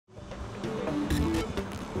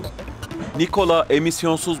Nikola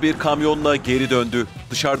emisyonsuz bir kamyonla geri döndü.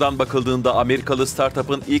 Dışarıdan bakıldığında Amerikalı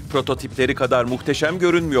startup'ın ilk prototipleri kadar muhteşem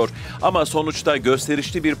görünmüyor. Ama sonuçta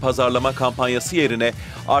gösterişli bir pazarlama kampanyası yerine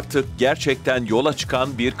artık gerçekten yola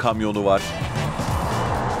çıkan bir kamyonu var.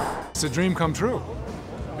 It's a dream come true.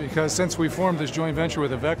 Because since we formed this joint venture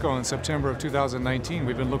with Iveco in September of 2019,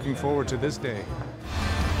 we've been looking forward to this day.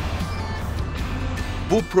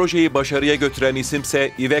 Bu projeyi başarıya götüren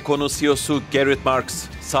isimse Iveco'nun CEO'su Gerrit Marx.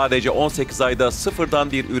 Sadece 18 ayda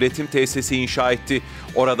sıfırdan bir üretim tesisi inşa etti.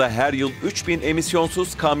 Orada her yıl 3000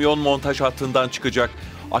 emisyonsuz kamyon montaj hattından çıkacak.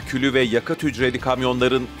 Akülü ve yakıt hücreli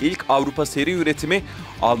kamyonların ilk Avrupa seri üretimi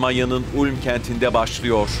Almanya'nın Ulm kentinde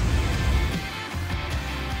başlıyor.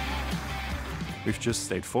 We've just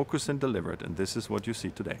stayed focused and delivered, and this is what you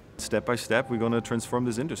see today. Step by step, we're going to transform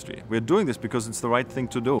this industry. We're doing this because it's the right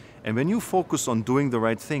thing to do. And when you focus on doing the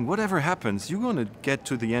right thing, whatever happens, you're going to get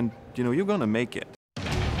to the end, you're going to make it.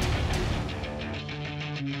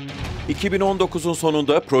 2019'un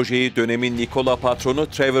sonunda projeyi dönemin Nikola patronu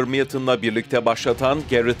Trevor Milton'la birlikte başlatan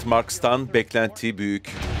Gerrit Marx'tan beklenti büyük.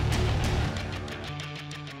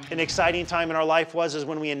 An exciting time in our life is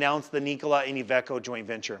when we announced the Nikola and Iveco joint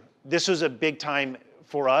venture. This was a big time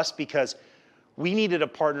for us because we needed a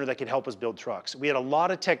partner that could help us build trucks. We had a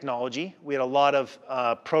lot of technology, we had a lot of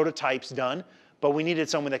prototypes done, but we needed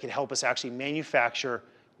someone that could help us actually manufacture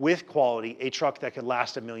with quality a truck that could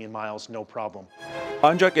last 1 million miles, no problem.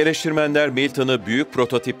 Ancak eleştirmenler Milton'ı büyük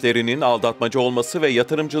prototiplerinin aldatmacı olması ve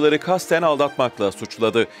yatırımcıları kasten aldatmakla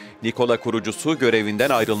suçladı. Nikola kurucusu görevinden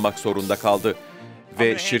ayrılmak zorunda kaldı.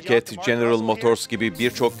 Ve şirket General Motors gibi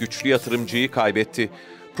birçok güçlü yatırımcıyı kaybetti.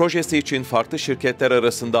 Projesi için farklı şirketler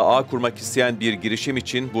arasında ağ kurmak isteyen bir girişim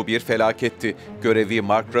için bu bir felaketti. Görevi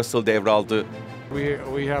Mark Russell devraldı.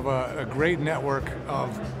 We have a great network of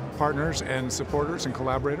partners and supporters and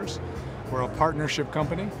collaborators. We're a partnership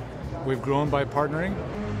company. We've grown by partnering.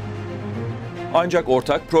 Ancak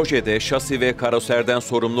ortak projede şasi ve karoserden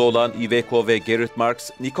sorumlu olan Iveco ve Gerrit Marx,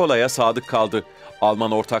 Nikola'ya sadık kaldı.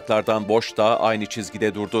 Alman ortaklardan Bosch da aynı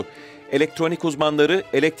çizgide durdu. Elektronik uzmanları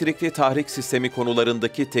elektrikli tahrik sistemi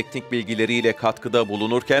konularındaki teknik bilgileriyle katkıda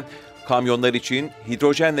bulunurken, kamyonlar için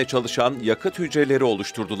hidrojenle çalışan yakıt hücreleri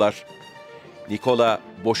oluşturdular. Nikola,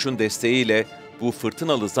 Bosch'un desteğiyle bu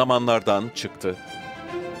fırtınalı zamanlardan çıktı.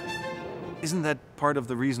 Isn't that part of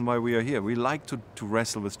the reason why we are here? We like to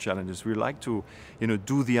wrestle with challenges. We like to,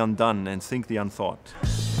 do the undone and think the unthought.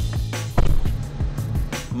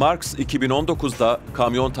 Marx 2019'da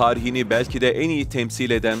kamyon tarihini belki de en iyi temsil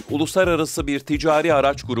eden uluslararası bir ticari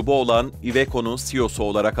araç grubu olan Iveco'nun CEO'su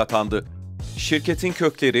olarak atandı. Şirketin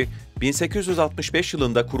kökleri 1865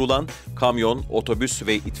 yılında kurulan kamyon, otobüs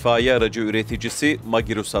ve itfaiye aracı üreticisi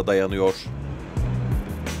Magirus'a dayanıyor.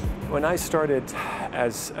 When I started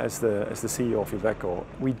as the CEO of Iveco,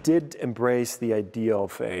 we did embrace the idea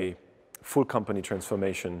of a full company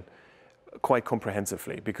transformation quite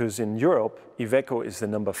comprehensively, because in Europe, Iveco is the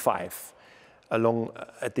number 5,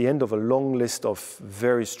 at the end of a long list of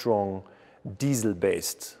very strong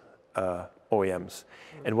diesel-based OEMs.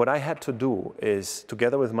 And what I had to do is,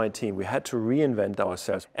 together with my team, we had to reinvent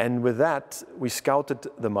ourselves. And with that, we scouted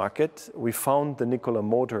the market, we found the Nikola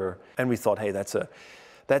motor, and we thought, hey,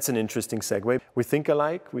 that's an interesting segue. We think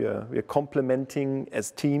alike, we are complementing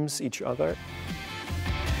as teams each other.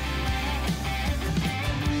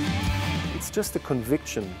 It's just a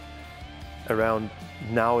conviction around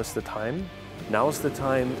now is the time. Now is the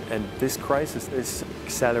time, and this crisis is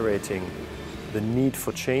accelerating the need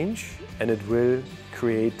for change, and it will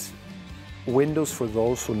create windows for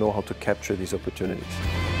those who know how to capture these opportunities.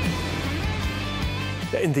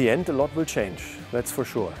 In the end, a lot will change, that's for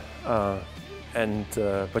sure.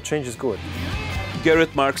 But change is good.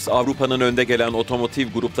 Gerrit Marx, Avrupa'nın önde gelen otomotiv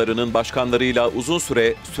gruplarının başkanlarıyla uzun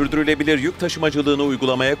süre sürdürülebilir yük taşımacılığını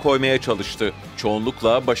uygulamaya koymaya çalıştı.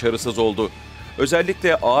 Çoğunlukla başarısız oldu.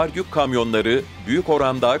 Özellikle ağır yük kamyonları büyük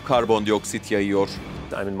oranda karbondioksit yayıyor.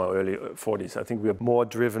 I'm in my early 40s. I think we are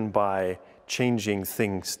more driven by changing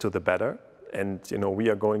things to the better. And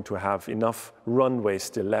we are going to have enough runway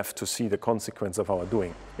still left to see the consequence of our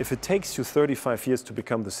doing. If it takes you 35 years to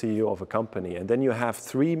become the CEO of a company, and then you have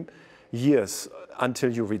 3 years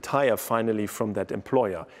until you retire finally from that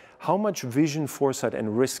employer, how much vision, foresight,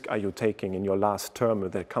 and risk are you taking in your last term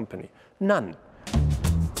with that company? None.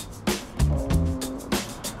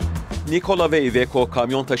 Nikola ve Iveco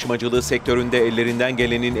kamyon taşımacılığı sektöründe ellerinden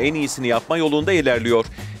gelenin en iyisini yapma yolunda ilerliyor.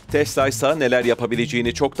 Tesla ise neler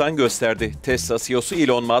yapabileceğini çoktan gösterdi. Tesla CEO'su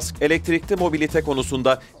Elon Musk, elektrikli mobilite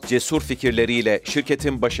konusunda cesur fikirleriyle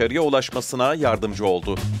şirketin başarıya ulaşmasına yardımcı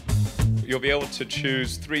oldu. You'll be able to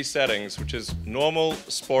choose 3 settings, which is normal,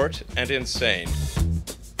 sport, and insane.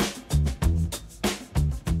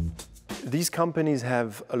 These companies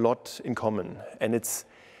have a lot in common, and it's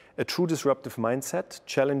a true disruptive mindset,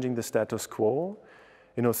 challenging the status quo,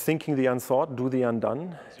 thinking the unthought, do the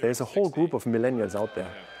undone. There's a whole group of millennials out there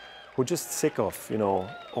who are just sick of,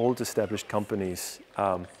 old established companies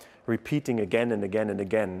repeating again and again and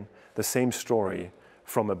again the same story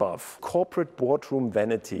from above. Corporate boardroom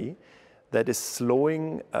vanity that is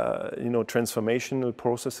slowing, transformational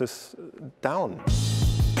processes down.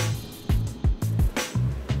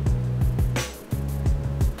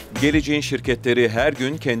 Geleceğin şirketleri her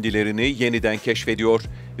gün kendilerini yeniden keşfediyor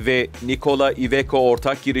ve Nikola Iveco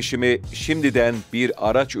ortak girişimi şimdiden bir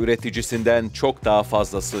araç üreticisinden çok daha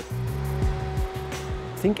fazlası.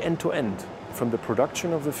 Think end to end, from the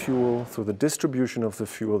production of the fuel, through the distribution of the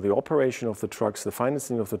fuel, the operation of the trucks, the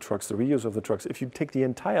financing of the trucks, the reuse of the trucks. If you take the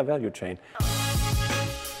entire value chain.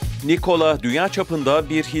 Nikola, dünya çapında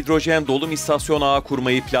bir hidrojen dolum istasyon ağı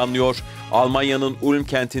kurmayı planlıyor. Almanya'nın Ulm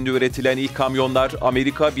kentinde üretilen ilk kamyonlar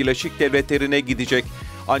Amerika Birleşik Devletleri'ne gidecek.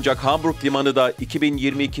 Ancak Hamburg limanı da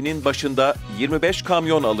 2022'nin başında 25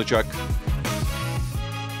 kamyon alacak.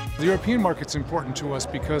 The European market's important to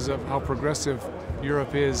us because of how progressive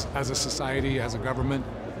Europe is as a society, as a government.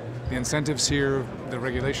 The incentives here, the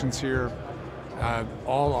regulations here,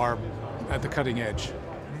 all are at the cutting edge.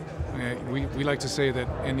 We like to say that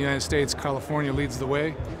in the United States, California leads the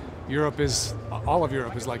way. All of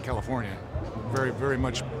Europe is like California, very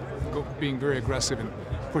much being very aggressive in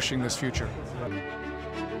pushing this future.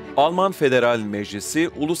 Alman Federal Meclisi,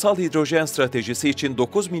 ulusal hidrojen stratejisi için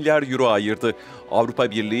 9 milyar euro ayırdı.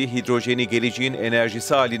 Avrupa Birliği, hidrojeni geleceğin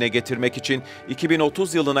enerjisi haline getirmek için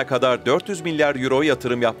 2030 yılına kadar 400 milyar euro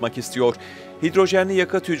yatırım yapmak istiyor. Hidrojenli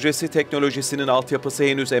yakıt hücresi teknolojisinin altyapısı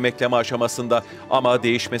henüz emekleme aşamasında ama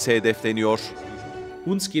değişmesi hedefleniyor.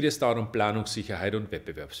 Uns geht es darum, Planungssicherheit und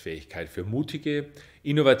Wettbewerbsfähigkeit für mutige,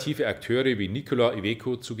 innovative Akteure wie Nikola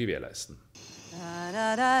Iveco zu gewährleisten.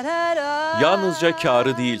 Yalnızca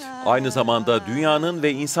kârı değil, aynı zamanda dünyanın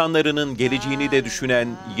ve insanların geleceğini de düşünen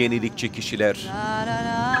yenilikçi kişiler.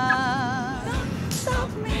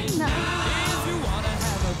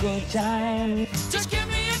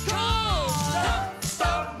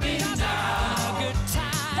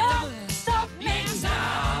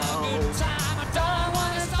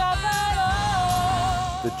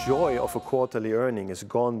 The joy of a quarterly earning is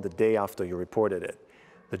gone the day after you reported it.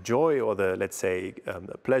 The joy or the, let's say,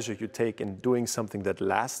 the pleasure you take in doing something that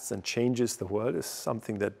lasts and changes the world is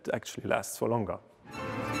something that actually lasts for longer.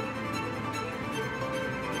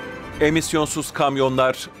 Emisyonsuz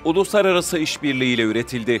kamyonlar uluslararası işbirliğiyle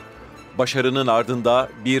üretildi. Başarının ardında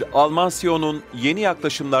bir Alman CEO'nun yeni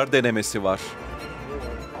yaklaşımlar denemesi var.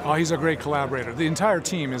 Oh, he's a great collaborator. The entire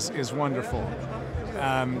team is wonderful.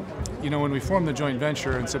 When we formed the joint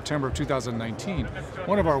venture in September of 2019,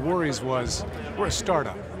 one of our worries was we're a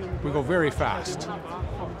startup. We go very fast.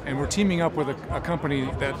 And we're teaming up with a company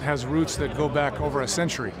that has roots that go back over a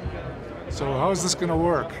century. So how is this going to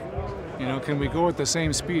work? Can we go at the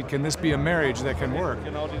same speed? Can this be a marriage that can work?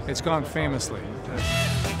 It's gone famously.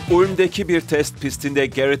 Ulm'deki bir test pistinde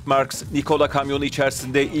Gerrit Marx, Nikola kamyonu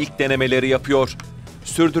içerisinde ilk denemeleri yapıyor.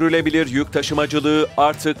 Sürdürülebilir yük taşımacılığı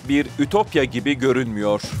artık bir ütopya gibi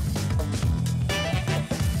görünmüyor.